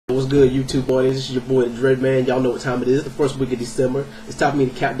What's good, YouTube boy? This is your boy TheDreadMan. Y'all know what time it is. The first week of December. It's time for me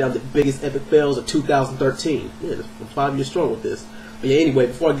to count down the biggest epic fails of 2013. Yeah, I'm 5 years strong with this. But yeah, anyway,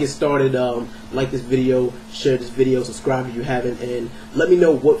 before I get started, like this video, share this video, subscribe if you haven't, and let me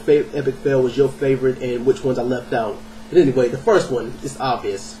know what epic fail was your favorite and which ones I left out. But anyway, the first one is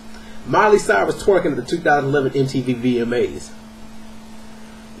obvious. Miley Cyrus twerking at the 2011 MTV VMAs.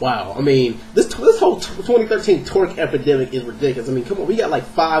 Wow, I mean, this whole 2013 twerk epidemic is ridiculous. I mean, come on, we got like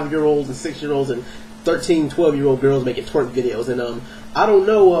 5-year-olds and 6-year-olds and 13, 12-year-old girls making twerk videos. And I don't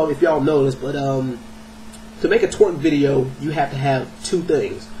know if y'all know this, but to make a twerk video, you have to have two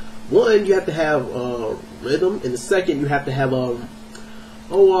things. One, you have to have rhythm, and the second, you have to have I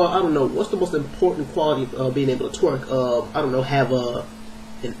don't know, what's the most important quality of being able to twerk? I don't know, have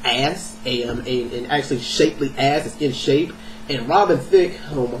an ass, an actually shapely ass that's in shape. And Robin Thicke,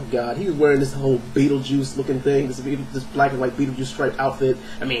 oh my God, he was wearing this whole Beetlejuice looking thing, this black and white Beetlejuice striped outfit.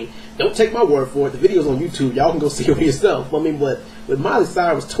 I mean, don't take my word for it. The video's on YouTube. Y'all can go see it for yourself. I mean, but with Miley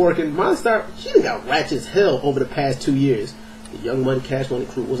Cyrus twerking, Miley Cyrus, she done got ratchet as hell over the past 2 years. The Young Money, Cash Money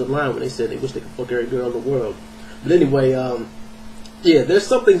crew wasn't lying when they said they wish they could fuck every girl in the world. But anyway, yeah, there's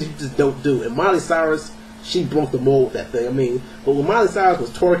some things you just don't do. And Miley Cyrus, she broke the mold with that thing. I mean, but when Miley Cyrus was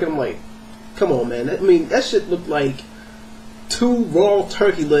twerking, I'm like, come on, man. I mean, that shit looked like 2 raw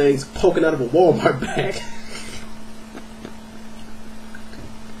turkey legs poking out of a Walmart bag.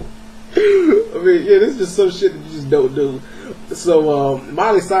 I mean, yeah, this is just some shit that you just don't do. So,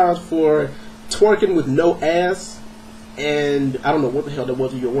 Miley Cyrus for twerking with no ass, and I don't know what the hell that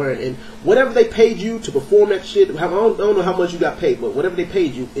was you're wearing, and whatever they paid you to perform that shit, I don't know how much you got paid, but whatever they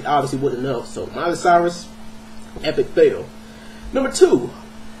paid you, it obviously wasn't enough. So, Miley Cyrus, epic fail. Number 2,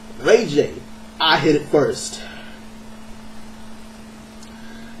 Ray J, I Hit It First.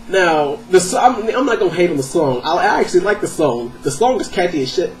 Now, I'm not gonna hate on the song. I actually like the song. The song is catchy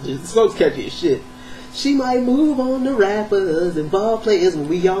as shit. The song's catchy as shit. She might move on to rappers and ball players, but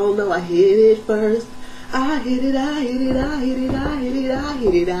we all know I hit it first. I hit it, I hit it, I hit it, I hit it, I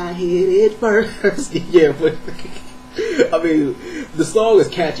hit it, I hit it first. Yeah, but I mean, the song is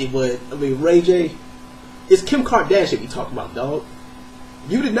catchy, but I mean, Ray J, it's Kim Kardashian we talking about, dog.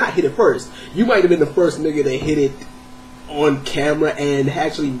 You did not hit it first. You might have been the first nigga that hit it on camera and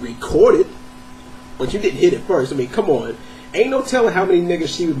actually recorded, but you didn't hit it first. I mean, come on, ain't no telling how many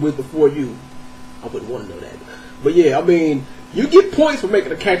niggas she was with before you. I wouldn't want to know that, but yeah, I mean, you get points for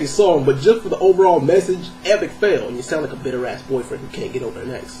making a catchy song, but just for the overall message, epic fail, and you sound like a bitter ass boyfriend who can't get over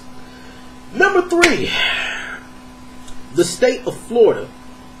an ex. Number 3, the state of Florida.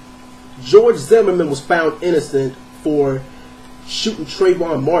 George Zimmerman was found innocent for shooting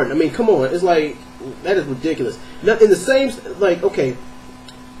Trayvon Martin. I mean, come on, it's like, that is ridiculous. Now, in the same, like, okay,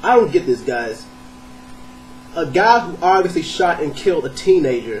 I don't get this, guys. A guy who obviously shot and killed a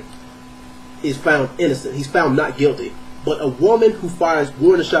teenager is found innocent. He's found not guilty. But a woman who fires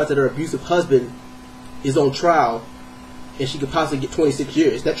warning shots at her abusive husband is on trial, and she could possibly get 26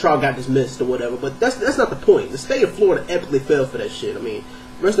 years. That trial got dismissed or whatever, but that's not the point. The state of Florida epically fell for that shit. I mean,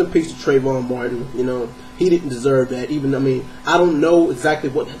 rest in peace to Trayvon Martin. You know, he didn't deserve that. Even, I mean, I don't know exactly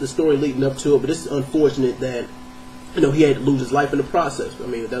what the story leading up to it, but it's unfortunate that, you know, he had to lose his life in the process. I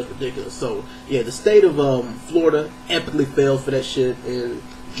mean, that was ridiculous. So, yeah, the state of Florida epically failed for that shit, and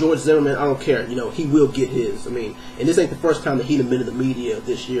George Zimmerman, I don't care. You know, he will get his. I mean, and this ain't the first time that he'd been in the media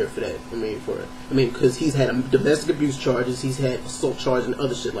this year for that. I mean, because he's had domestic abuse charges, he's had assault charges and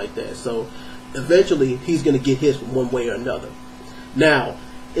other shit like that. So, eventually, he's going to get his from one way or another. Now,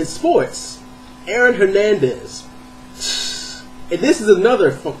 in sports, Aaron Hernandez, and this is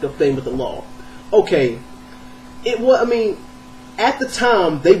another fucked up thing with the law. Okay, I mean, at the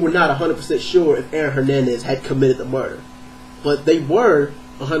time, they were not 100% sure if Aaron Hernandez had committed the murder. But they were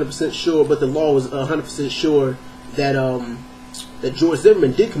 100% sure, but the law was 100% sure that that George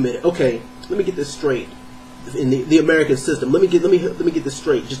Zimmerman did commit it. Okay, let me get this straight. In the American system, let me get this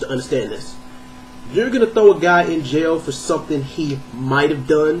straight just to understand this. You're gonna throw a guy in jail for something he might have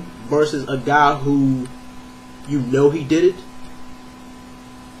done versus a guy who you know he did it.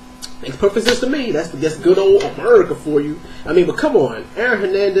 Makes perfect sense to me. That's good old America for you. I mean, but come on, Aaron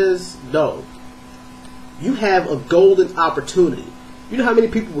Hernandez, no. You have a golden opportunity. You know how many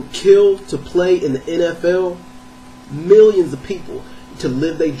people would kill to play in the NFL? Millions of people to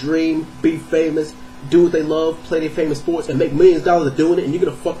live their dream, be famous, do what they love, play their famous sports, and make millions of dollars doing it, and you're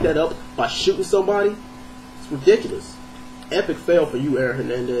going to fuck that up by shooting somebody? It's ridiculous. Epic fail for you, Aaron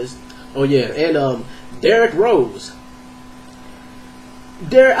Hernandez. Oh, yeah, and Derrick Rose.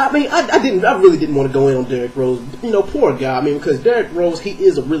 I mean, I really didn't want to go in on Derrick Rose. You know, poor guy. I mean, because Derrick Rose, he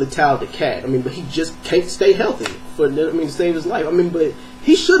is a really talented cat. I mean, but he just can't stay healthy to save his life. I mean, but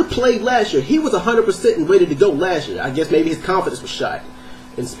He should have played last year. He was 100% and ready to go last year. I guess maybe his confidence was shot.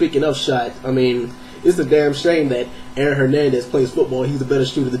 And speaking of shot, I mean, it's a damn shame that Aaron Hernandez plays football. He's a better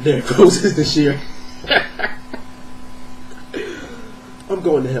shooter than Derrick Rose is this year. I'm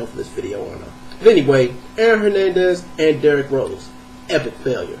going to hell for this video, aren't I? But anyway, Aaron Hernandez and Derrick Rose. Epic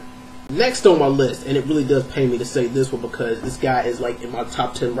failure. Next on my list, and it really does pain me to say this one because this guy is like in my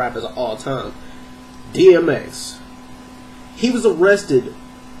top 10 rappers of all time. DMX. He was arrested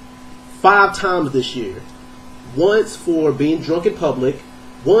 5 times this year. Once for being drunk in public,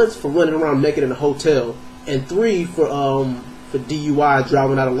 once for running around naked in a hotel, and 3 for DUI,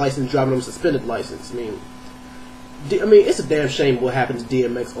 driving out of license, driving on a suspended license. I mean, it's a damn shame what happened to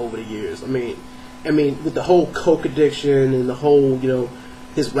DMX over the years. I mean, with the whole coke addiction and the whole,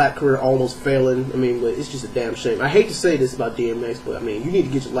 his rap career almost failing. I mean, but it's just a damn shame. I hate to say this about DMX, but I mean, you need to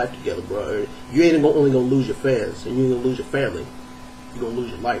get your life together, bro. You ain't only gonna lose your fans, and you ain't gonna lose your family. You're gonna lose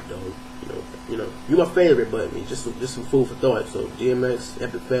your life, though. You're my favorite, but I mean, just some food for thought. So DMX,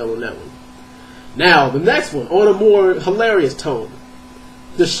 epic fail on that one. Now the next one, on a more hilarious tone,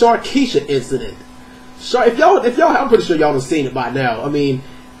 the Sharkeisha incident. If y'all, I'm pretty sure y'all have seen it by now. I mean,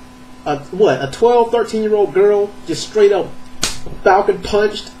 a 12, 13-year-old girl just straight up Falcon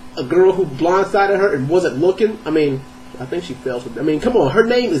punched a girl who blindsided her and wasn't looking. I mean, I think she fell for. I mean, come on, her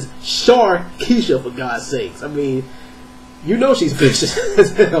name is Sharkeisha, for God's sakes. I mean, she's vicious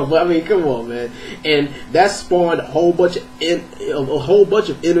as hell, but I mean, come on, man. And that spawned a whole bunch of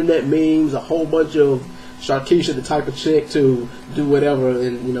internet memes, a whole bunch of Sharkeisha, the type of chick to do whatever,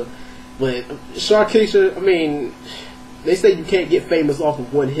 and But Sharkeisha, I mean, they say you can't get famous off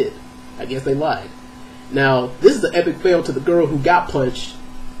of one hit. I guess they lied. Now, this is an epic fail to the girl who got punched,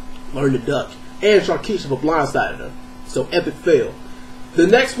 learned to duck, and Sharkeisha for blindsided her. So, epic fail. The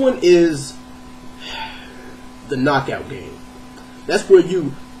next one is the knockout game. That's where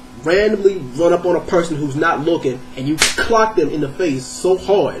you randomly run up on a person who's not looking and you clock them in the face so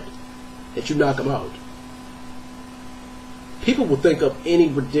hard that you knock them out. People will think of any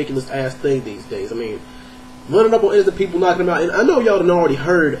ridiculous ass thing these days. I mean, running up on innocent people, knocking them out. And I know y'all done already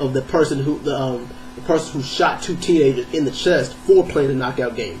heard of the person who the person who shot 2 teenagers in the chest for playing the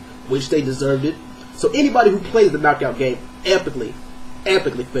knockout game, which they deserved it. So anybody who plays the knockout game epically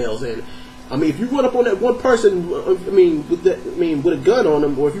fails. And I mean, if you run up on that one person, with a gun on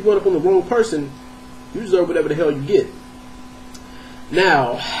them, or if you run up on the wrong person, you deserve whatever the hell you get.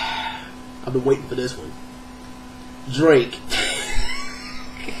 Now, I've been waiting for this one. Drake.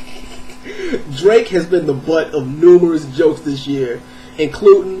 Drake has been the butt of numerous jokes this year,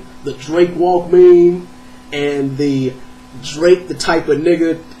 including the Drake walk meme and the Drake the type of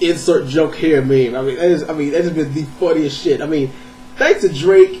nigga insert joke here meme. I mean, that has been the funniest shit. I mean, thanks to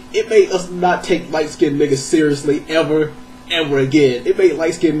Drake, it made us not take light-skinned niggas seriously ever again. It made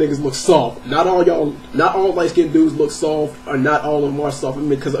light-skinned niggas look soft. Not all light-skinned dudes look soft, or not all of them are soft.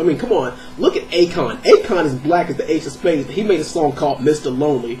 Because come on, look at Akon. Akon is black as the Ace of Spades. He made a song called Mr.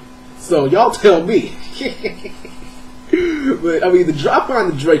 Lonely. So y'all tell me. But I mean, I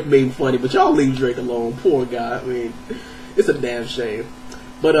find the Drake meme funny, but y'all leave Drake alone. Poor guy. I mean, it's a damn shame.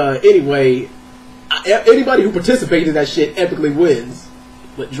 But anyway, anybody who participated in that shit epically wins.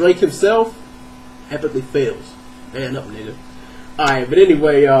 But Drake himself epically fails. Man up, nigga. Alright, but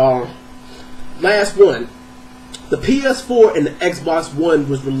anyway, last one. The PS4 and the Xbox One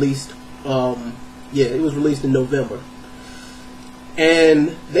was released, it was released in November.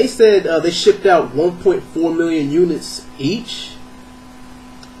 And they said they shipped out 1.4 million units each.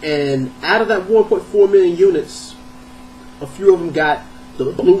 And out of that 1.4 million units, a few of them got the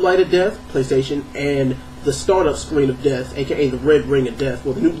blue light of death, PlayStation, and the startup screen of death, aka the red ring of death,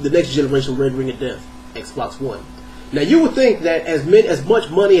 or the next generation red ring of death, Xbox One. Now you would think that as much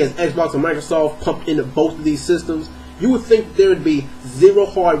money as Xbox and Microsoft pumped into both of these systems, you would think there would be 0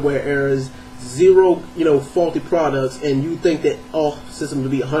 hardware errors, 0 faulty products, and you think that all systems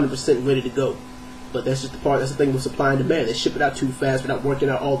would be 100% ready to go. But that's just that's the thing with supply and demand. They ship it out too fast without working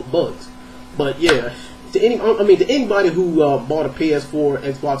out all the bugs. But yeah, to anybody who bought a PS4,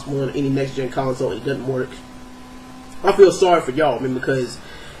 Xbox One, any next gen console, and it doesn't work, I feel sorry for y'all, because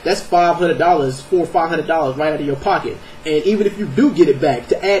that's $500, $400 or $500 right out of your pocket. And even if you do get it back,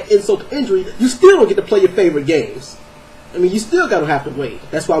 to add insult to injury, you still don't get to play your favorite games. I mean, you still gotta have to wait.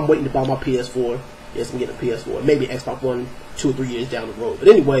 That's why I'm waiting to buy my PS4. Yes, I'm getting a PS4. Maybe Xbox One 2 or 3 years down the road. But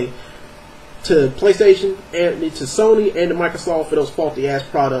anyway, to PlayStation and to Sony and to Microsoft for those faulty ass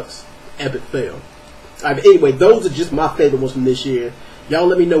products, epic fail. Alright, but anyway, those are just my favorite ones from this year. Y'all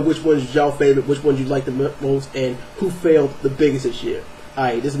let me know which ones y'all favorite, which ones you like the most, and who failed the biggest this year.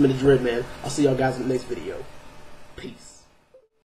 Alright, this has been TheDreadMan. I'll see y'all guys in the next video. Peace.